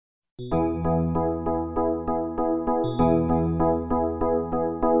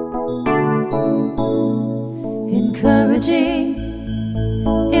Encouraging,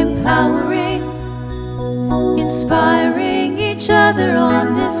 empowering, inspiring each other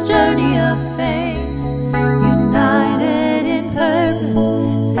on this journey of faith. United in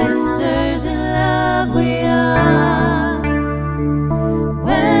purpose, sisters in love we are.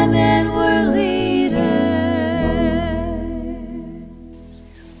 Women were leaders.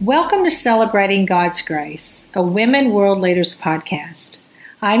 Welcome to Celebrating God's Grace, a Women World Leaders podcast.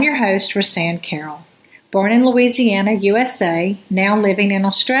 I'm your host, Rosanne Carroll. Born in Louisiana, USA, now living in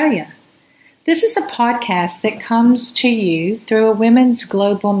Australia. This is a podcast that comes to you through a women's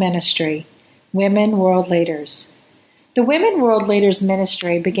global ministry, Women World Leaders. The Women World Leaders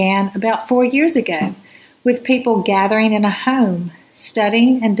ministry began about 4 years ago with people gathering in a home,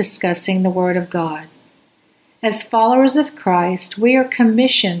 studying and discussing the Word of God. As followers of Christ, we are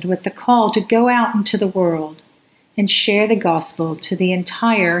commissioned with the call to go out into the world and share the gospel to the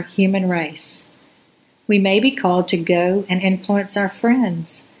entire human race. We may be called to go and influence our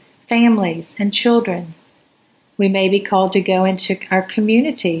friends, families, and children. We may be called to go into our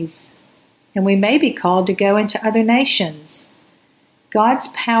communities, and we may be called to go into other nations. God's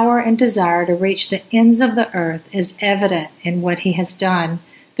power and desire to reach the ends of the earth is evident in what He has done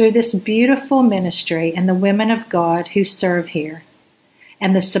through this beautiful ministry and the women of God who serve here,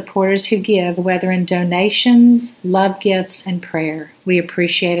 and the supporters who give, whether in donations, love gifts, and prayer. We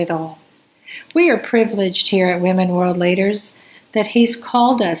appreciate it all. We are privileged here at Women World Leaders that He's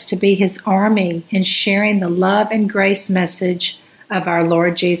called us to be His army in sharing the love and grace message of our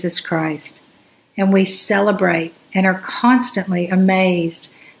Lord Jesus Christ. And we celebrate and are constantly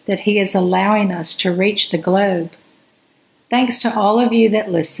amazed that He is allowing us to reach the globe. Thanks to all of you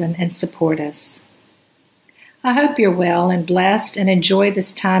that listen and support us. I hope you're well and blessed and enjoy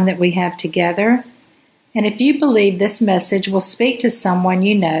this time that we have together. And if you believe this message will speak to someone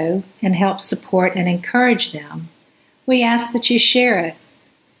you know and help support and encourage them, we ask that you share it.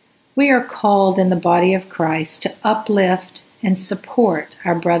 We are called in the body of Christ to uplift and support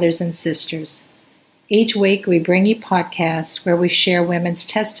our brothers and sisters. Each week we bring you podcasts where we share women's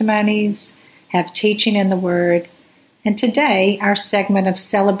testimonies, have teaching in the Word, and today, our segment of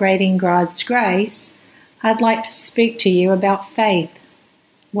Celebrating God's Grace, I'd like to speak to you about faith.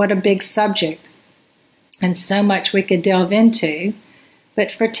 What a big subject, and so much we could delve into.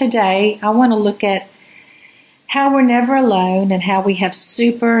 But for today, I want to look at how we're never alone and how we have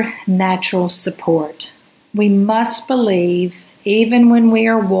supernatural support. We must believe even when we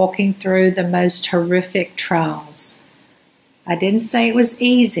are walking through the most horrific trials. I didn't say it was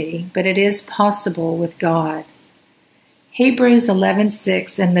easy, but it is possible with God. Hebrews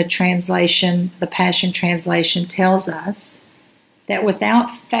 11:6 in the Passion Translation tells us that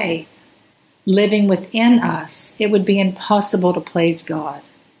without faith living within us, it would be impossible to please God.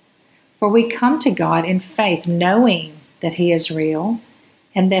 For we come to God in faith, knowing that He is real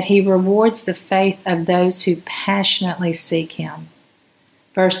and that He rewards the faith of those who passionately seek Him.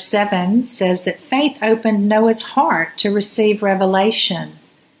 Verse 7 says that faith opened Noah's heart to receive revelation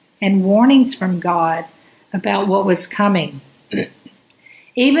and warnings from God about what was coming.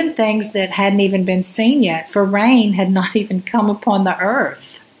 Even things that hadn't even been seen yet, for rain had not even come upon the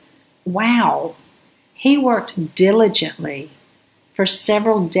earth. Wow! He worked diligently for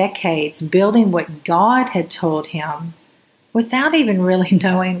several decades building what God had told him without even really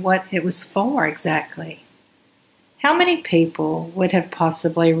knowing what it was for exactly. How many people would have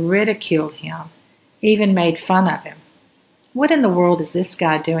possibly ridiculed him, even made fun of him? What in the world is this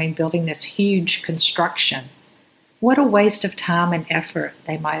guy doing building this huge construction? What a waste of time and effort,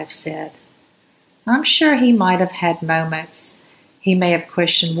 they might have said. I'm sure he might have had moments. He may have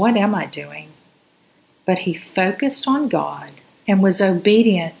questioned, what am I doing? But he focused on God and was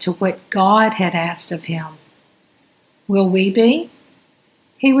obedient to what God had asked of him. Will we be?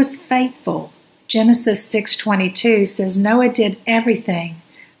 He was faithful. Genesis 6:22 says Noah did everything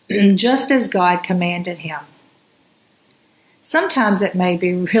just as God commanded him. Sometimes it may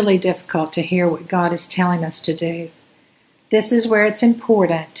be really difficult to hear what God is telling us to do. This is where it's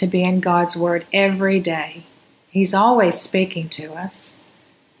important to be in God's Word every day. He's always speaking to us.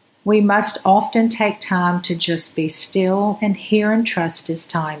 We must often take time to just be still and hear and trust His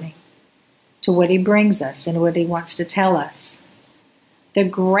timing, to what He brings us and what He wants to tell us. The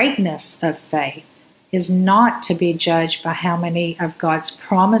greatness of faith is not to be judged by how many of God's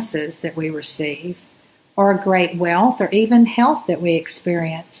promises that we receive, or great wealth, or even health that we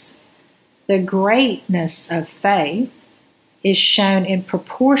experience. The greatness of faith is shown in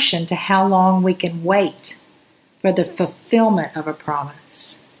proportion to how long we can wait for the fulfillment of a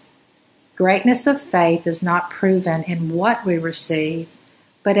promise. Greatness of faith is not proven in what we receive,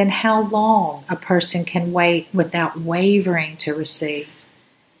 but in how long a person can wait without wavering to receive.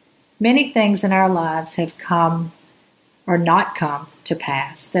 Many things in our lives have come or not come to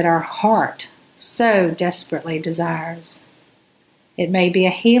pass that our heart so desperately desires. It may be a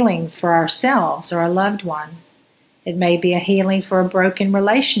healing for ourselves or a loved one. It may be a healing for a broken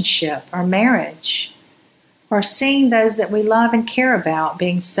relationship or marriage, or seeing those that we love and care about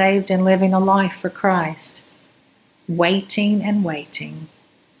being saved and living a life for Christ. Waiting and wanting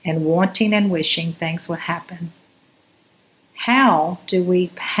and wishing things would happen. How do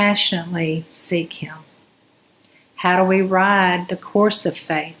we passionately seek Him? How do we ride the course of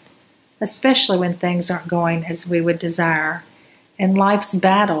faith, especially when things aren't going as we would desire and life's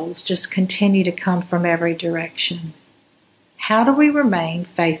battles just continue to come from every direction? How do we remain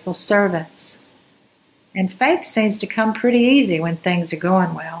faithful servants? And faith seems to come pretty easy when things are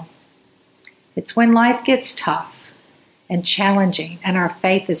going well. It's when life gets tough and challenging and our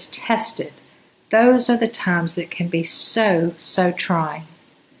faith is tested. Those are the times that can be so trying.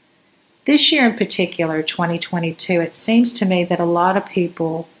 This year in particular, 2022, it seems to me that a lot of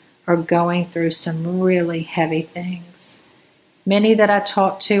people are going through some really heavy things. Many that I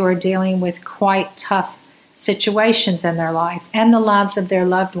talk to are dealing with quite tough situations in their life and the lives of their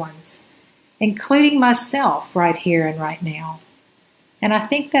loved ones, including myself right here and right now. And I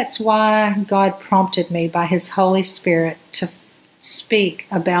think that's why God prompted me by His Holy Spirit to speak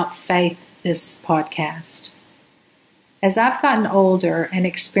about faith this podcast. As I've gotten older and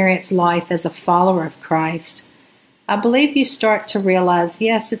experienced life as a follower of Christ, I believe you start to realize,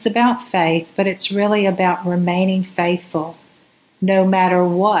 yes, it's about faith, but it's really about remaining faithful no matter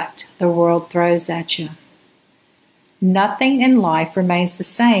what the world throws at you. Nothing in life remains the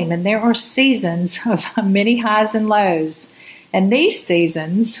same, and there are seasons of many highs and lows. And these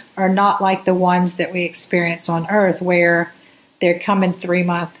seasons are not like the ones that we experience on earth, where they're coming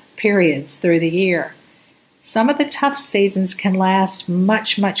 3-month periods through the year. Some of the tough seasons can last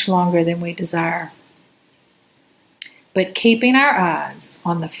much longer than we desire. But keeping our eyes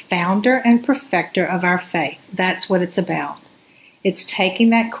on the founder and perfecter of our faith, that's what it's about. It's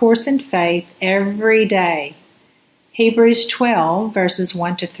taking that course in faith every day. Hebrews 12, verses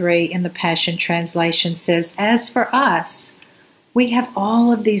 1-3 in the Passion Translation says, "As for us, we have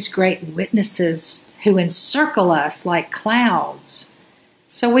all of these great witnesses who encircle us like clouds.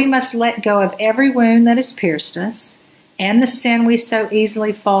 So we must let go of every wound that has pierced us and the sin we so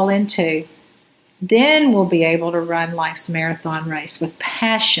easily fall into. Then we'll be able to run life's marathon race with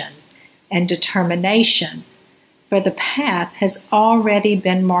passion and determination, for the path has already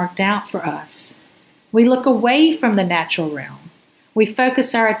been marked out for us. We look away from the natural realm. We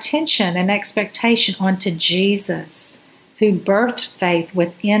focus our attention and expectation onto Jesus, who birthed faith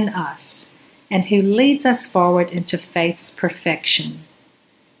within us and who leads us forward into faith's perfection.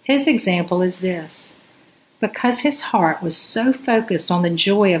 His example is this: because his heart was so focused on the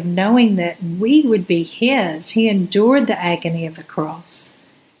joy of knowing that we would be his, he endured the agony of the cross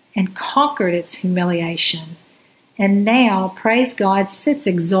and conquered its humiliation. And now, praise God, sits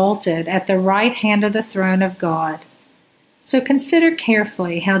exalted at the right hand of the throne of God. So consider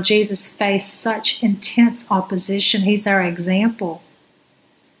carefully how Jesus faced such intense opposition. He's our example.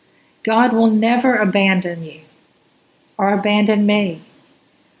 God will never abandon you or abandon me.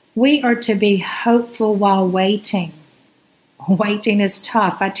 We are to be hopeful while waiting. Waiting is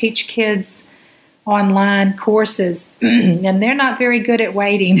tough. I teach kids online courses, and they're not very good at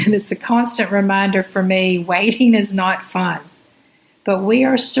waiting, and it's a constant reminder for me, waiting is not fun. But we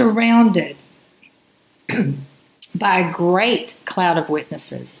are surrounded by a great cloud of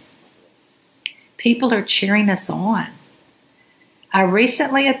witnesses. People are cheering us on. I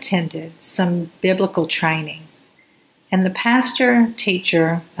recently attended some biblical training, and the pastor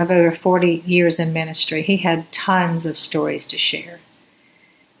teacher of over 40 years in ministry, he had tons of stories to share.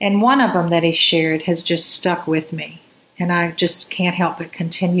 And one of them that he shared has just stuck with me, and I just can't help but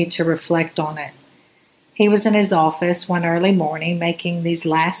continue to reflect on it. He was in his office one early morning making these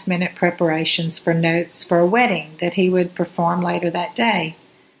last-minute preparations for notes for a wedding that he would perform later that day.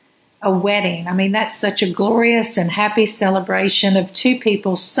 A wedding, I mean, that's such a glorious and happy celebration of two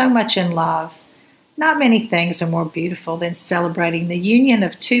people so much in love. Not many things are more beautiful than celebrating the union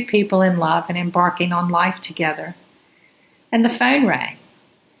of two people in love and embarking on life together. And the phone rang.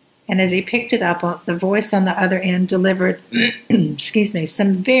 And as he picked it up, the voice on the other end delivered,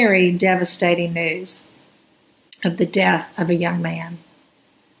 some very devastating news of the death of a young man.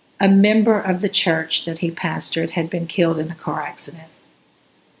 A member of the church that he pastored had been killed in a car accident.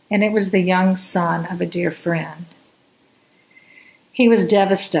 And it was the young son of a dear friend. He was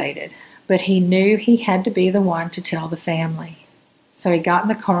devastated, but he knew he had to be the one to tell the family. So he got in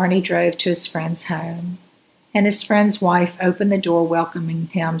the car and he drove to his friend's home. And his friend's wife opened the door welcoming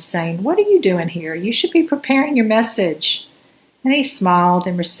him, saying, "What are you doing here? You should be preparing your message." And he smiled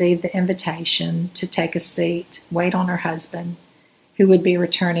and received the invitation to take a seat, wait on her husband, who would be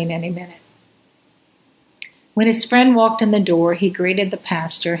returning any minute. When his friend walked in the door, he greeted the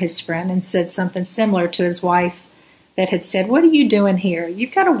pastor, his friend, and said something similar to his wife that had said, "What are you doing here?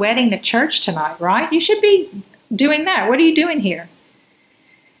 You've got a wedding at church tonight, right? You should be doing that. What are you doing here?"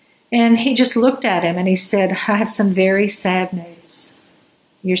 And he just looked at him and he said, "I have some very sad news.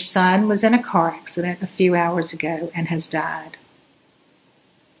 Your son was in a car accident a few hours ago and has died."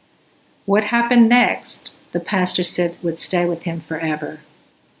 What happened next, the pastor said, would stay with him forever.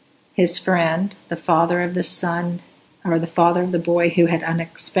 His friend, the father of the son, or the father of the boy who had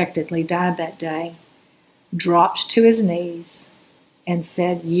unexpectedly died that day, dropped to his knees and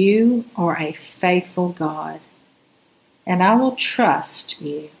said, "You are a faithful God, and I will trust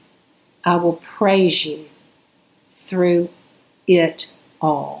you. I will praise you through it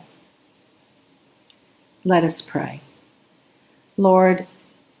all." Let us pray. Lord,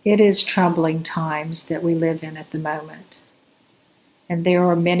 it is troubling times that we live in at the moment. And there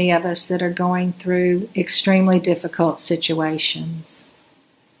are many of us that are going through extremely difficult situations.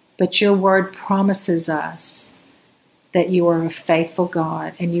 But your word promises us that you are a faithful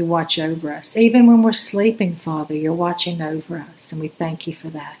God and you watch over us. Even when we're sleeping, Father, you're watching over us, and we thank you for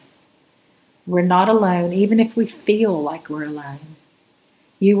that. We're not alone, even if we feel like we're alone.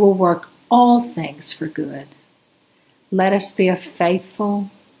 You will work all things for good. Let us be a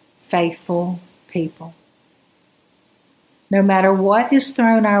faithful people. No matter what is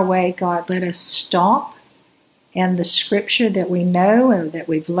thrown our way, God, let us stop, and the scripture that we know or that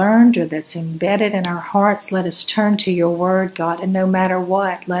we've learned or that's embedded in our hearts, let us turn to your word, God, and no matter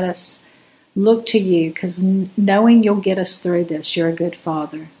what, let us look to you, because knowing you'll get us through this, you're a good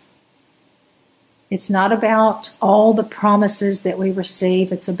Father. It's not about all the promises that we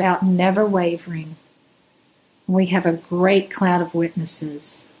receive, it's about never wavering. We have a great cloud of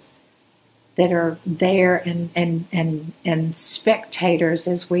witnesses that are there and spectators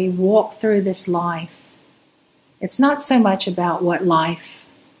as we walk through this life. It's not so much about what life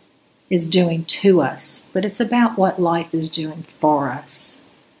is doing to us, but it's about what life is doing for us.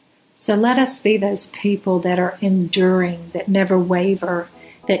 So let us be those people that are enduring, that never waver,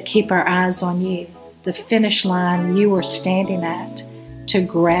 that keep our eyes on you. The finish line you are standing at to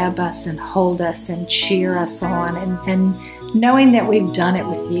grab us and hold us and cheer us on, and knowing that we've done it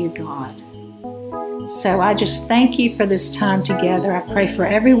with you, God. So I just thank you for this time together. I pray for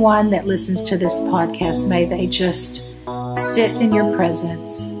everyone that listens to this podcast. May they just sit in your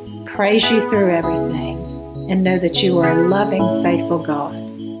presence, praise you through everything, and know that you are a loving, faithful God.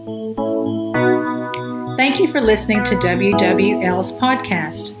 Thank you for listening to WWL's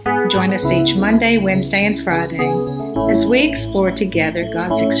podcast. Join us each Monday, Wednesday, and Friday as we explore together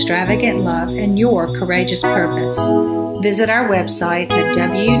God's extravagant love and your courageous purpose. Visit our website at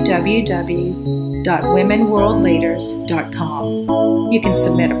www.womenworldleaders.com. You can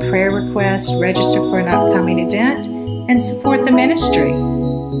submit a prayer request, register for an upcoming event, and support the ministry.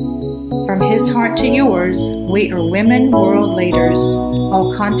 From his heart to yours, we are Women World Leaders.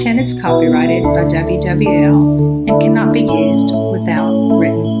 All content is copyrighted by WWL and cannot be used without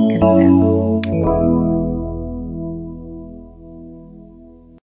written consent.